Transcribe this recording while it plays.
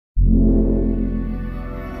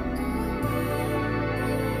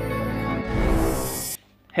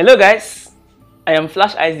Hello guys, I am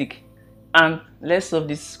Flash Isaac and let's solve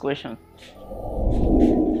this question.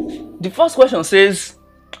 The first question says,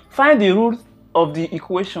 find the root of the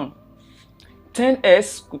equation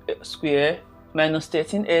 10s squared minus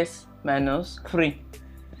 13s minus 3.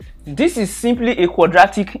 This is simply a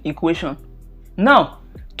quadratic equation. Now,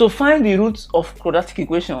 to find the root of quadratic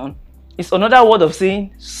equation is another word of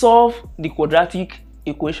saying solve the quadratic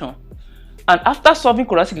equation. And after solving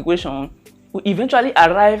quadratic equation, we eventually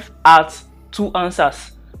arrive at two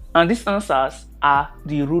answers, and these answers are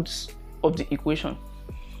the roots of the equation.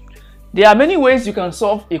 There are many ways you can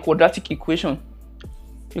solve a quadratic equation.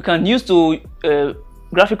 You can use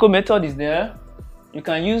graphical method is there. You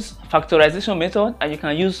can use factorization method, and you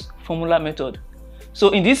can use formula method. So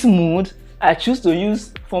in this mood, I choose to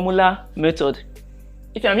use formula method.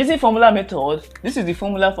 If I'm using formula method, this is the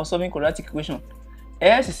formula for solving quadratic equation.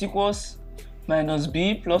 S is equals minus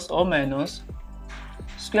b plus or minus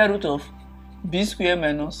square root of b squared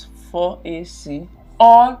minus 4ac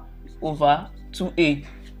all over 2a.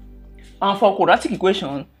 And for quadratic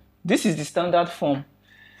equation, this is the standard form.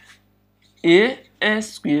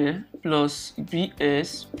 as squared plus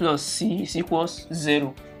bs plus c is equals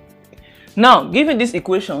 0. Now, given this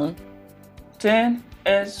equation,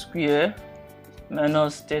 10s squared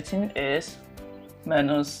minus 13s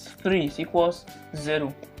minus 3 is equals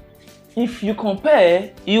 0. If you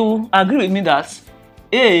compare, you agree with me that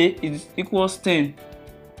a is equals 10,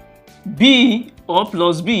 b or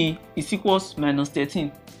plus b is equals minus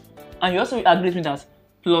 13, and you also agree with me that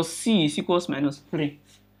plus c is equals minus 3.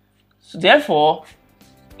 So therefore,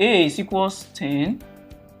 a is equals 10,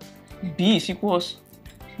 b is equals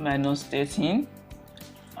minus 13,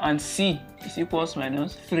 and c is equals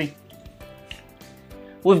minus 3.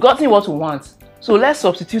 We've gotten what we want. So let's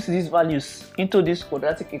substitute these values into this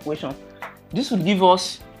quadratic equation. This will give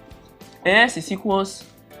us s is equals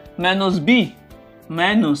minus b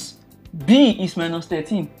is minus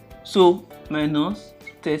 13. So minus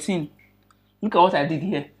 13. Look at what I did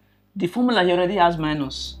here. The formula here already has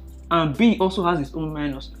minus, and b also has its own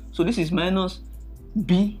minus. So this is minus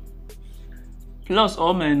b plus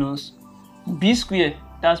or minus b squared,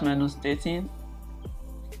 that's minus 13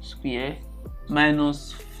 squared,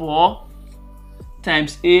 minus 4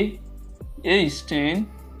 times a is 10,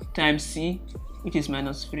 times c, which is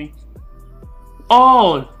minus 3,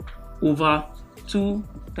 all over 2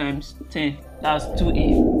 times 10, that's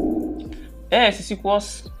 2a. S is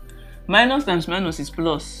equals minus times minus is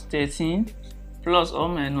plus 13 plus or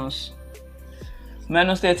minus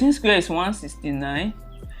 13 squared is 169.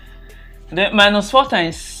 Then minus 4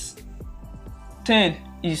 times 10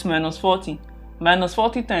 is minus 40. Minus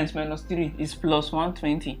 40 times minus 3 is plus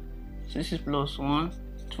 120. So this is plus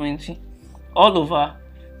 120 all over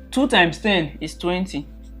 2 times 10 is 20.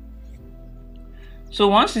 So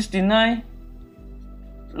 169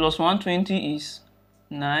 plus 120 is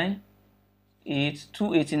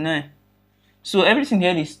 289. So everything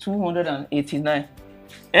here is 289.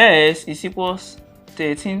 S is equals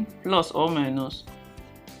 13 plus or minus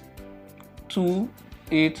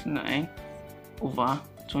 289 over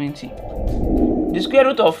 20. The square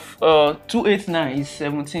root of 289 is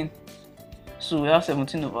 17. So we have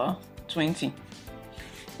 17 over 20.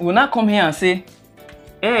 We'll now come here and say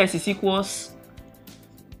s is equals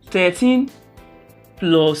 13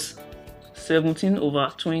 plus 17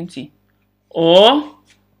 over 20, or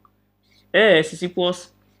s is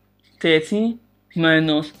equals 13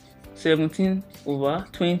 minus 17 over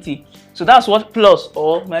 20. So that's what plus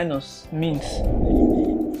or minus means.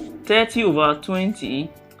 30 over 20,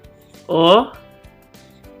 or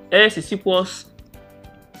s is equals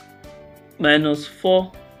minus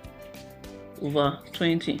 4 over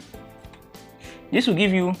 20. This will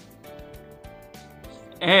give you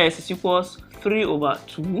s is equals 3 over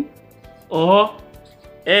 2, or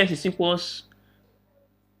s is equals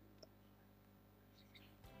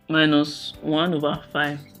minus 1 over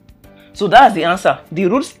 5. So that's the answer. The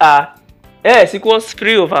roots are s equals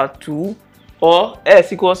 3 over 2 or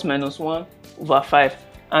s equals minus 1 over 5,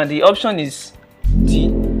 and the option is D.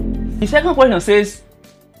 The second question says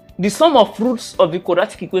the sum of roots of the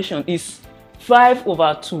quadratic equation is 5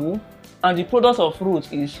 over 2 and the product of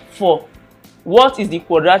roots is 4. What is the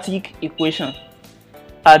quadratic equation?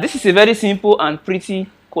 This is a very simple and pretty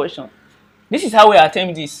question. This is how we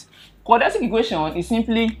attempt this. Quadratic equation is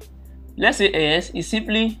simply, let's say s is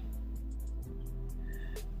simply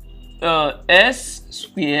s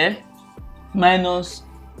squared minus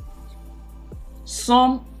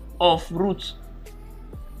sum of roots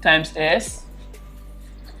times s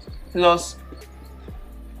plus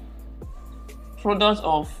product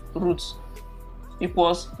of roots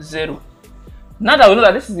equals 0. Now that we know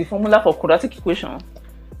that this is the formula for quadratic equation,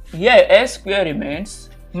 here s squared remains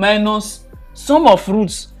minus sum of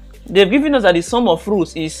roots. They've given us that the sum of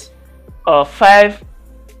roots is 5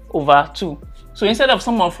 over 2. So instead of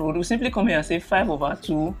sum of roots, we simply come here and say 5 over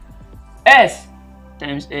 2 s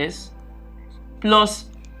times s plus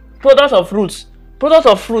product of roots. Product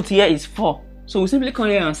of root here is 4. So we simply come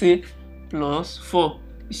here and say plus 4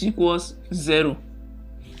 is equals 0.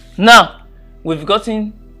 Now we've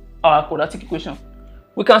gotten our quadratic equation.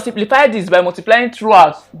 We can simplify this by multiplying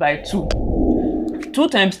throughout by 2. 2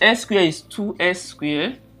 times s squared is 2s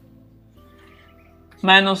squared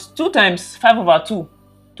minus 2 times 5 over 2.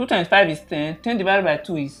 2 times 5 is 10. 10 divided by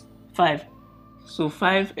 2 is 5. So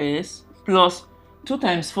 5s plus 2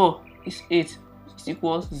 times 4 is 8 is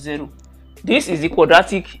equals 0. This is the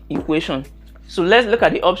quadratic equation. So let's look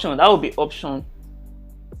at the option. That will be option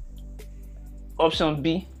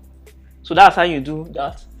B. So that's how you do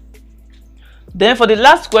that. Then for the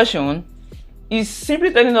last question, is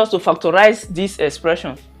simply telling us to factorize this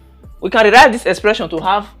expression. We can rewrite this expression to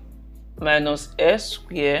have minus s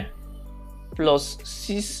squared plus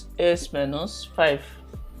 6s minus 5.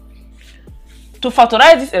 To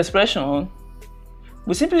factorize this expression,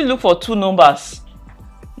 we simply look for two numbers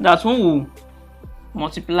that when we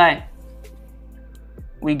multiply,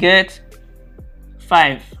 we get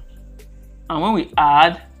 5, and when we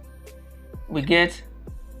add, we get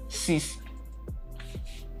 6.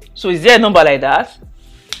 So is there a number like that?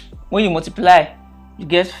 When you multiply, you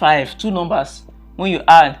get 5, two numbers. When you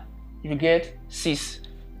add, you get 6.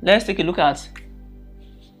 Let's take a look at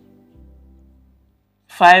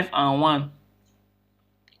 5 and 1.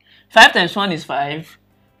 5 times 1 is 5.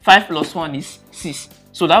 5 plus 1 is 6.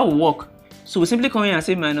 So that will work. So we simply come here and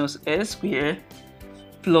say minus s squared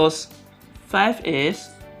plus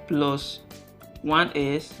 5s plus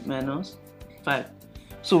 1s minus 5.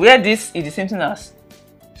 So where this is the same thing as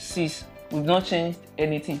 6, we've not changed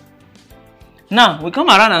anything. Now we come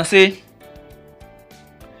around and say,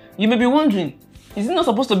 you may be wondering, is it not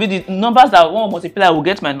supposed to be the numbers that won't multiply will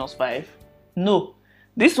get minus 5? No,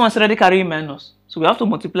 this one's already carrying minus, so we have to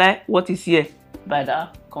multiply what is here by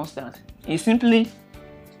that constant. It's simply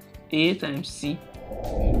a times c.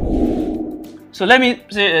 So let me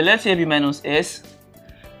say, let's say be minus s.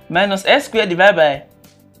 Minus s squared divided by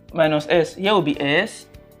minus s. Here will be s.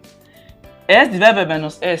 S divided by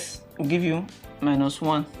minus s will give you minus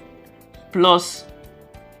 1. Plus,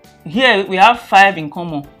 here we have 5 in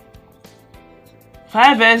common.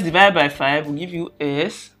 5s divided by 5 will give you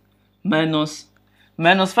s minus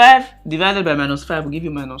 5 divided by minus 5 will give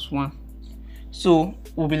you minus 1. So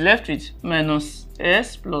we'll be left with minus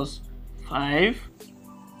s plus 5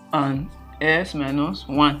 and s minus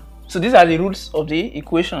 1. So these are the roots of the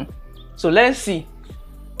equation. So let's see.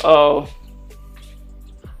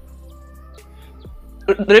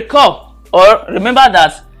 Recall or remember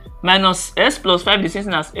that minus s plus 5 is the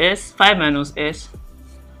same as s, 5 minus s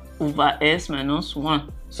over s minus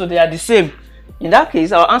 1. So they are the same. In that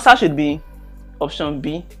case, our answer should be option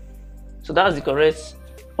B. So that's the correct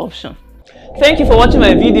option. Thank you for watching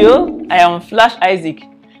my video. I am Flash Isaac.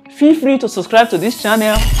 Feel free to subscribe to this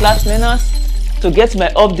channel, Flash Learners, to get my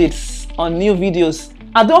updates on new videos.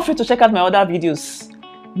 And don't forget to check out my other videos.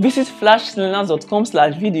 Visit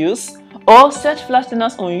flashlearners.com/videos or search Flash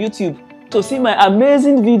Learners on YouTube to see my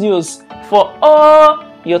amazing videos for all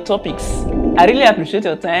your topics. I really appreciate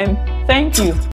your time. Thank you.